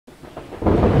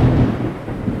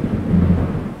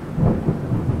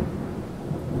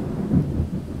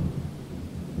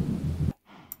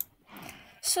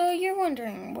So you're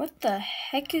wondering, what the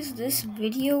heck is this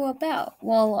video about?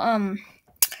 Well,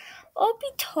 I'll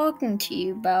be talking to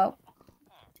you about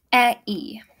at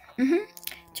E.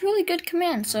 It's a really good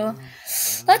command. So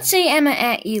let's say I'm an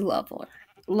at E lover,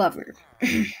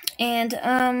 and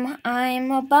I'm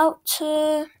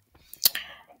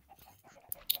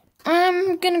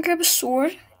gonna grab a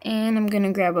sword and I'm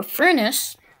gonna grab a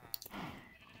furnace.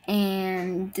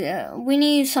 And we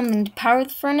need something to power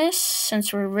the furnace.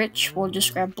 Since we're rich, we'll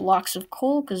just grab blocks of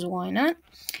coal, because why not?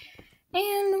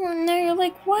 And now you're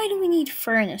like, why do we need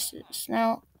furnaces?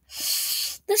 Now,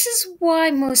 this is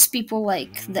why most people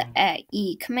like the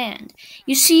AE command.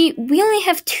 You see, we only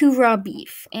have 2 raw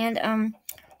beef, and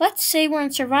let's say we're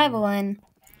in survival and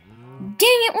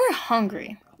dang it, we're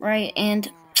hungry, right?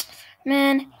 And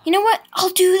man, you know what? I'll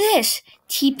do this.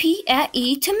 TP at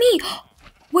E to me.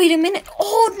 Wait a minute.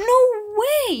 Oh, no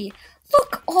way.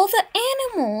 Look, all the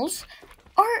animals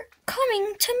are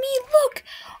coming to me. Look.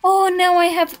 Oh, now I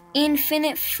have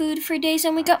infinite food for days,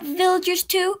 and we got villagers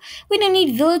too. We don't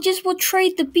need villagers. We'll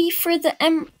trade the beef for the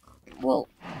well,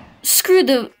 screw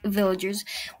the villagers.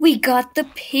 We got the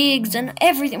pigs and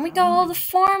everything. We got all the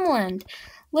farmland.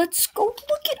 Let's go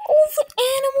look at all the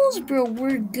animals, bro.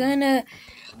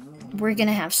 We're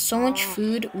gonna have so much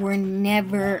food, we're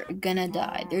never gonna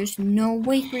die. There's no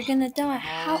way we're gonna die.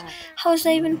 How is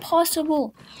that even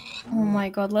possible? Oh my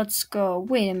god, let's go.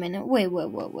 Wait a minute. Wait. Why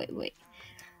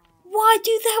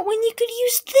do that when you could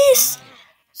use this?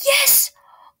 Yes!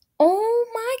 Oh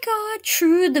my god,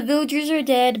 true, the villagers are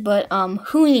dead, but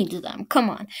who needs them? Come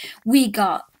on. We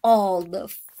got all the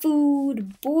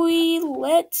food, boy.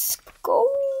 Let's go.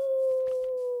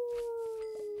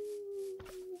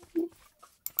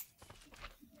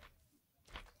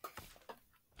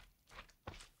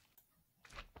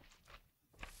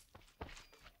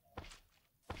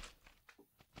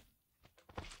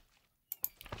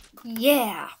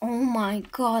 Yeah, oh my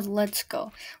god, let's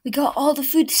go. We got all the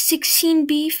food, 16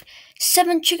 beef,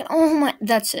 7 chicken. Oh my,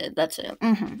 that's it.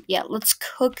 Yeah, let's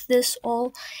cook this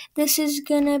all. This is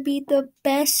gonna be the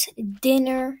best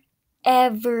dinner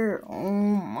ever. Oh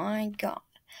my god.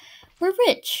 We're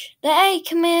rich. The A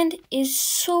command is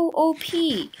so OP.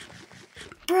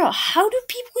 Bro, how do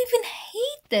people even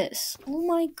hate this? Oh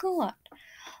my god.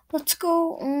 Let's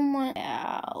go, oh my,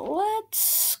 yeah,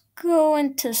 let's go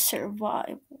into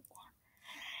survival.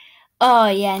 Oh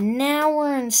yeah, now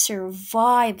we're in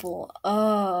survival.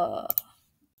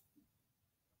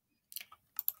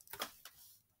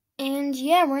 And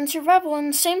yeah, we're in survival in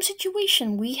the same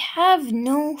situation. We have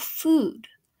no food.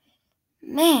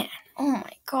 Man, oh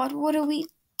my god, what do we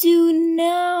do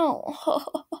now?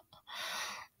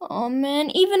 Oh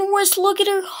man, even worse, look at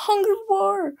our hunger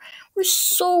bar. We're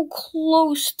so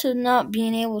close to not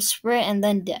being able to sprint and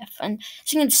then death. And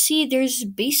as you can see, there's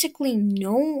basically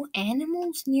no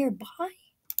animals nearby.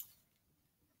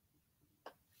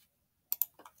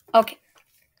 Okay,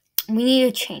 we need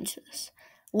to change this.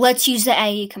 Let's use the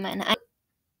AE command.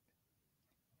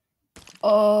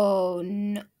 Oh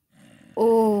no.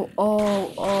 Oh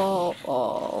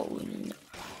no.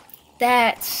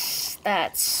 That's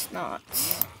not.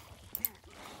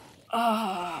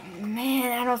 Oh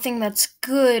man, I don't think that's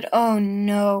good. Oh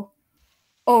no.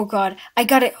 Oh god, I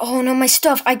gotta. Oh no, my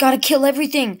stuff. I gotta kill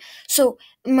everything. So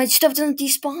my stuff doesn't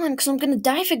despawn because I'm gonna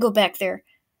die if I go back there.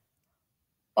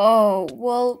 Oh,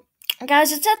 well,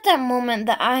 guys, it's at that moment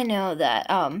that I know that,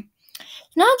 now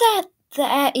that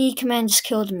the AE command just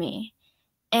killed me,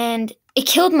 and it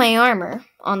killed my armor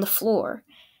on the floor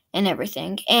and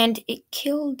everything, and it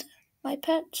killed my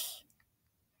pets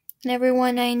and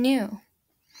everyone I knew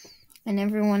and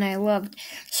everyone I loved.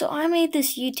 So I made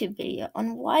this YouTube video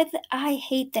on why I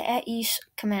hate the AE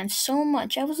command so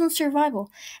much. I was in survival,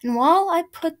 and while I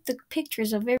put the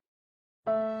pictures of